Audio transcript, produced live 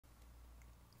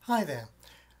Hi there.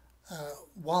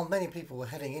 While many people were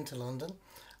heading into London,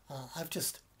 I've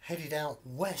just headed out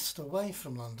west away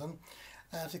from London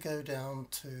to go down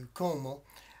to Cornwall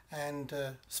and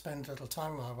spend a little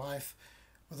time with my wife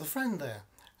with a friend there.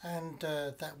 And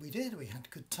that we did. We had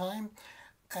a good time.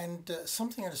 And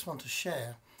something I just want to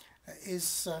share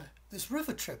is this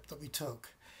river trip that we took.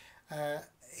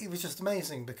 It was just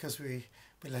amazing because we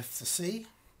left the sea,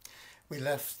 we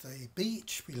left the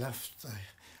beach, we left the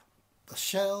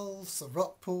shells, the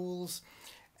rock pools,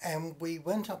 and we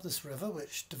went up this river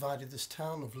which divided this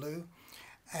town of Looe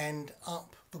and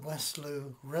up the West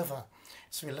Looe River.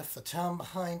 So we left the town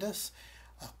behind us,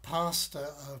 past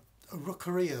a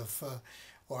rookery of,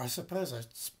 or I suppose I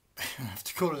have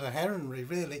to call it a heronry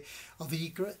really, of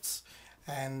egrets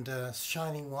and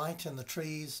shining white in the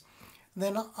trees. And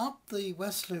then up the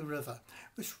West Looe River,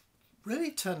 which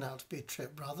really turned out to be a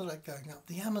trip rather like going up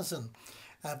the Amazon,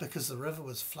 because the river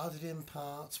was flooded in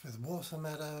parts with water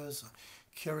meadows.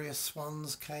 Curious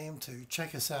swans came to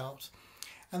check us out.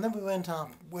 And then we went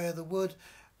up where the wood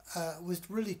was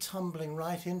really tumbling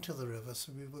right into the river,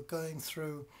 so we were going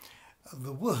through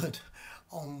the wood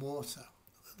on water.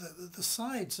 The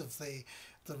sides of the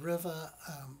river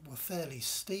were fairly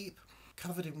steep,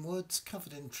 covered in woods,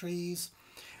 covered in trees,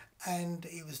 and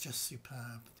it was just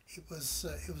superb. It was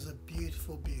a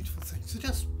beautiful, beautiful thing. So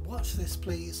just watch this,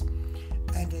 please,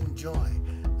 and enjoy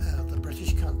the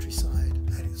British countryside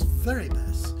at its very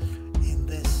best.